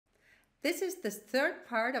This is the third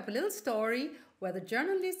part of a little story where the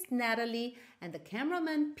journalist Natalie and the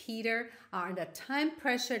cameraman Peter are under time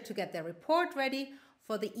pressure to get their report ready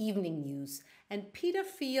for the evening news. And Peter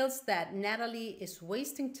feels that Natalie is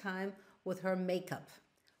wasting time with her makeup,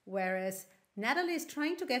 whereas Natalie is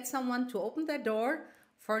trying to get someone to open their door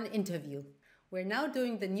for an interview. We're now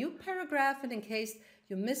doing the new paragraph, and in case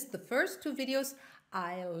you missed the first two videos,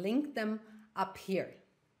 I'll link them up here.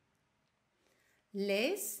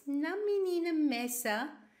 Λες να μην είναι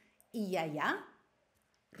μέσα η γιαγιά,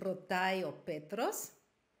 ρωτάει ο Πέτρος.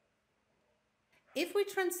 If we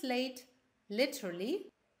translate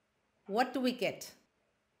literally, what do we get?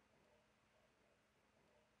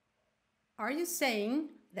 Are you saying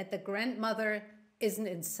that the grandmother isn't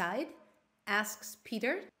inside? Asks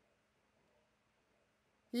Peter.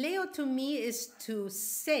 Leo to me is to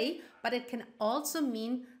say, but it can also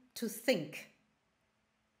mean to think.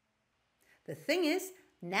 The thing is,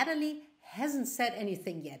 Natalie hasn't said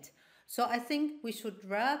anything yet. So I think we should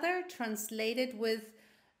rather translate it with,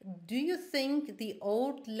 do you think the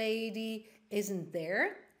old lady isn't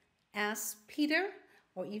there? Asks Peter.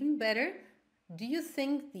 Or even better, do you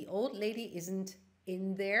think the old lady isn't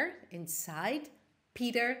in there, inside?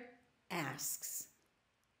 Peter asks.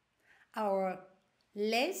 Our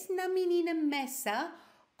λες να μην είναι μέσα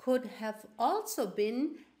could have also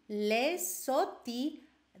been λες ότι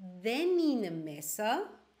δεν είναι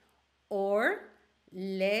μέσα or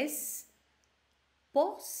λες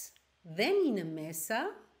πως δεν είναι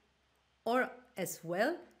μέσα or as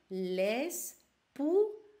well λες που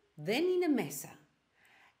δεν είναι μέσα.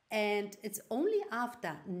 And it's only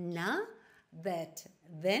after na that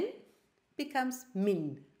then becomes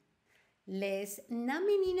min. Λες να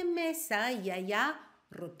μην είναι μέσα η γιαγιά,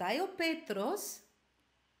 ρωτάει ο Πέτρος.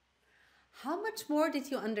 How much more did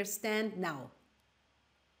you understand now?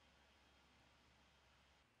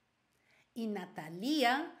 Η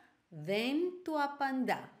Ναταλία δεν του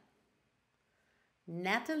απαντά.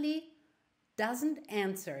 Natalie doesn't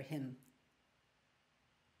answer him.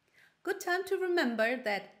 Good time to remember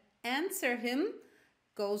that answer him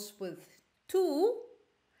goes with to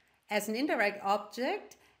as an indirect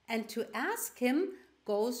object, and to ask him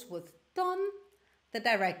goes with τον, the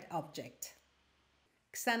direct object.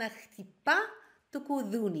 Ξαναχτυπά το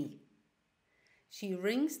κουδούνι. She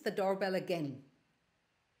rings the doorbell again.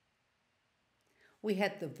 We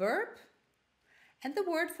had the verb and the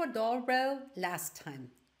word for doorbell last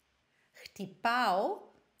time. Χτυπάω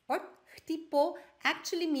or χτυπώ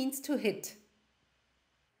actually means to hit.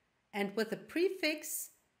 And with the prefix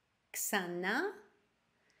ξανά,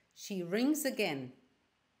 she rings again.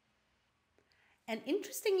 And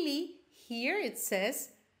interestingly, here it says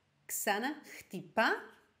ξαναχτυπά,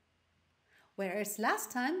 whereas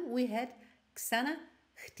last time we had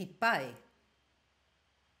ξαναχτυπάει.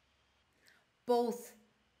 Both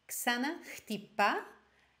ξαναχτυπά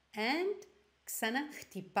and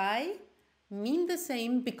ξαναχτυπάει mean the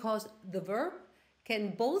same because the verb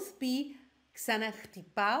can both be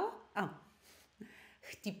ξαναχτυπάω,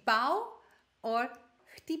 χτυπάω or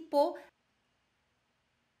χτυπώ.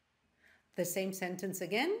 The same sentence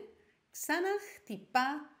again.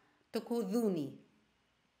 Ξαναχτυπά το κουδούνι.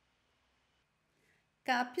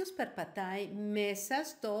 Κάποιος περπατάει μέσα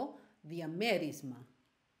στο διαμέρισμα.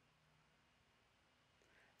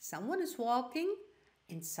 Someone is walking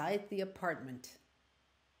inside the apartment.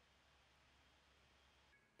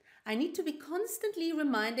 I need to be constantly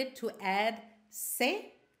reminded to add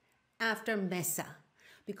se after μέσα,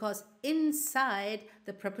 because inside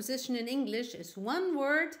the preposition in English is one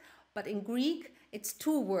word, but in Greek it's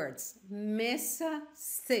two words, μέσα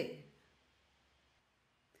σε.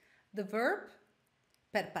 The verb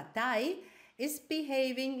περπατάει is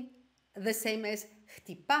behaving the same as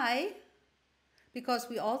χτυπάει, because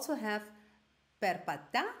we also have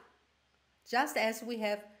περπατά, just as we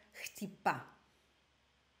have χτυπά.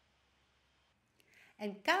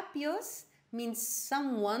 And κάποιος means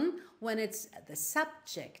someone when it's the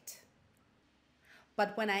subject.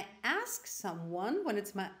 But when I ask someone, when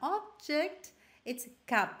it's my object, it's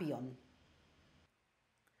κάποιον.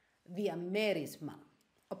 Διαμέρισμα,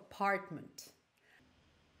 apartment.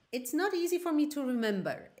 It's not easy for me to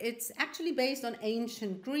remember. It's actually based on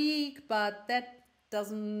ancient Greek, but that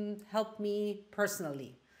doesn't help me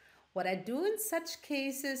personally. What I do in such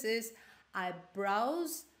cases is I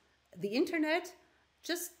browse the internet,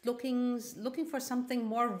 just looking for something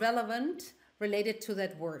more relevant related to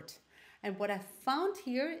that word. And what I found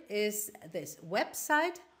here is this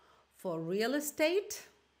website for real estate.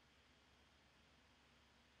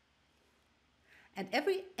 And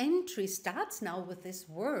every entry starts now with this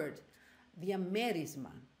word,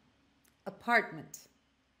 διαμέρισμα, apartment.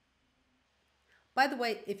 By the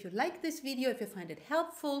way, if you like this video, if you find it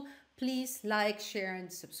helpful, please like, share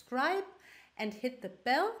and subscribe and hit the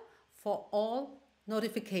bell for all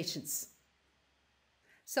notifications.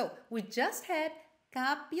 So we just had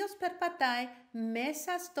κάποιος περπατάει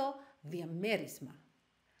μέσα στο διαμέρισμα.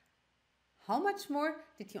 How much more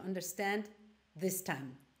did you understand this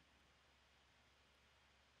time?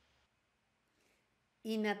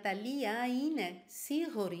 Η Ναταλία είναι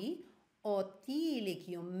σίγουρη ότι η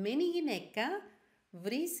ηλικιωμένη γυναίκα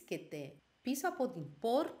βρίσκεται πίσω από την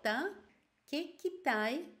πόρτα και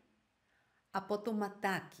κοιτάει από το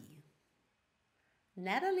ματάκι.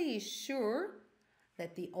 Natalie is sure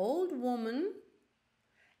that the old woman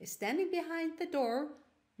is standing behind the door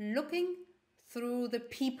looking through the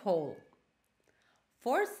peephole.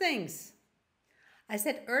 4 things. I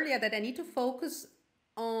said earlier that I need to focus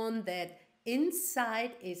on that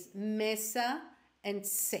inside is μέσα and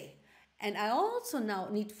σε. And I also now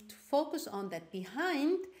need to focus on that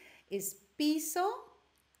behind is πίσω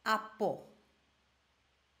από.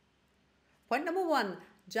 Point number 1,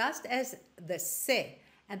 just as the se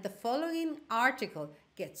and the following article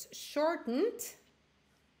gets shortened,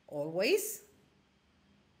 always,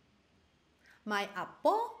 my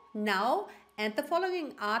από now and the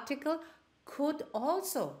following article could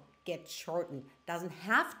also get shortened. Doesn't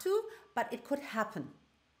have to, but it could happen.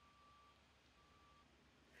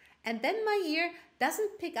 And then my ear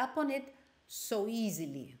doesn't pick up on it so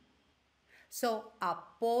easily. So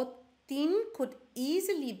από την could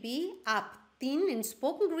easily be απ' την in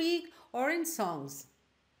spoken Greek or in songs.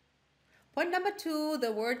 Point number 2,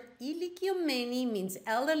 the word ηλικιωμένη means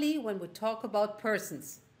elderly when we talk about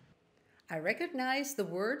persons. I recognize the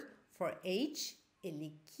word for age,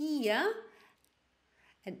 ηλικία,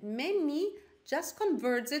 and many just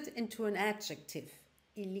converts it into an adjective,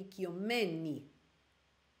 ηλικιωμένη.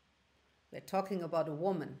 We're talking about a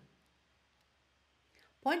woman.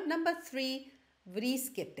 Point number 3,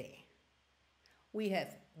 βρίσκεται. We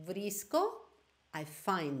have βρίσκω, I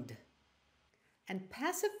find. And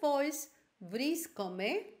passive voice, βρίσκομαι,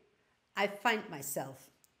 I find myself.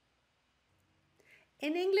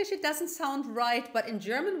 In English it doesn't sound right, but in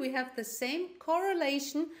German we have the same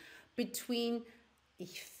correlation between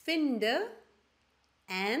ich finde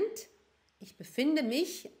and ich befinde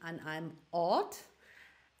mich an einem Ort.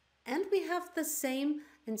 And we have the same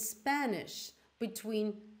in Spanish between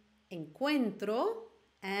encuentro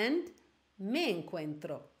and me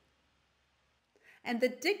encuentro. And the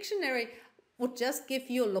dictionary would just give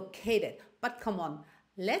you located. But come on,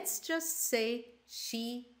 let's just say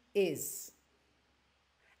she is.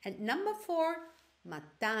 And number 4,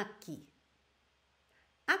 mataki.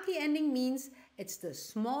 Aki ending means it's the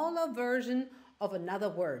smaller version of another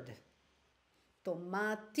word.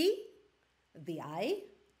 Tomati, the eye.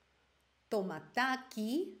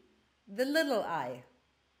 Tomataki, the little eye.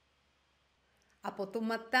 Από το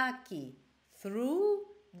ματάκι, through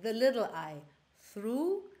the little eye,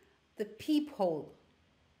 through the peephole.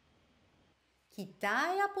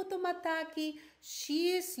 Κοιτάει από το ματάκι,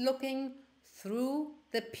 she is looking through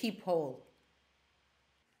the peephole.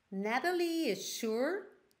 Natalie is sure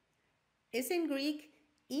is in Greek,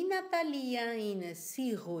 η Ναταλία είναι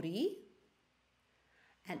σίγουρη.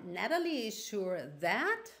 And Natalie is sure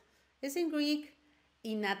that is in Greek,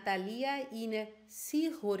 η Ναταλία είναι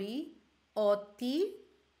σίγουρη ότι.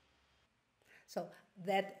 So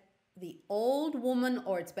that the old woman,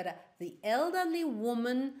 or it's better, the elderly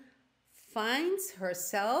woman finds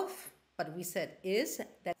herself, but we said is,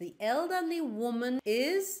 that the elderly woman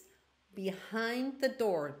is behind the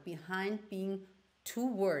door, behind being 2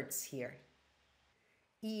 words here.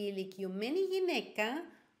 Η ηλικιωμένη γυναίκα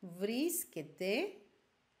βρίσκεται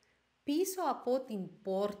πίσω από την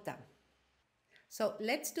πόρτα. So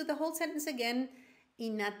let's do the whole sentence again. Η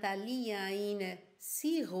Ναταλία είναι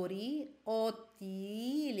σίγουρη ότι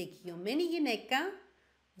η ηλικιωμένη γυναίκα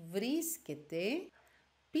βρίσκεται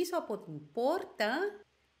πίσω από την πόρτα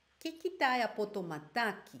και κοιτάει από το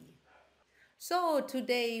ματάκι. So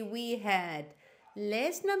today we had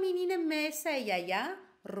λες να μην είναι μέσα η γιαγιά,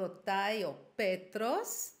 ρωτάει ο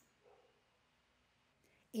Πέτρος.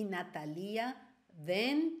 Η Ναταλία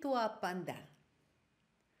δεν του απαντά.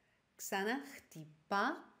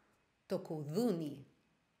 Ξαναχτυπά το κουδούνι.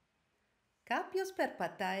 Κάποιος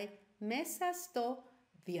περπατάει μέσα στο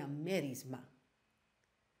διαμέρισμα.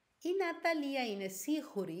 Η Ναταλία είναι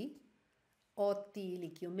σίγουρη ότι η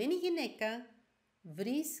ηλικιωμένη γυναίκα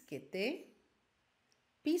βρίσκεται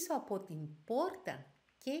πίσω από την πόρτα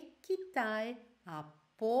και κοιτάει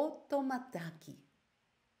από το ματάκι.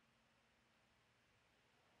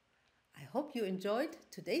 I hope you enjoyed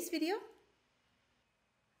today's video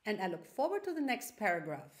and I look forward to the next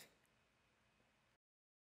paragraph.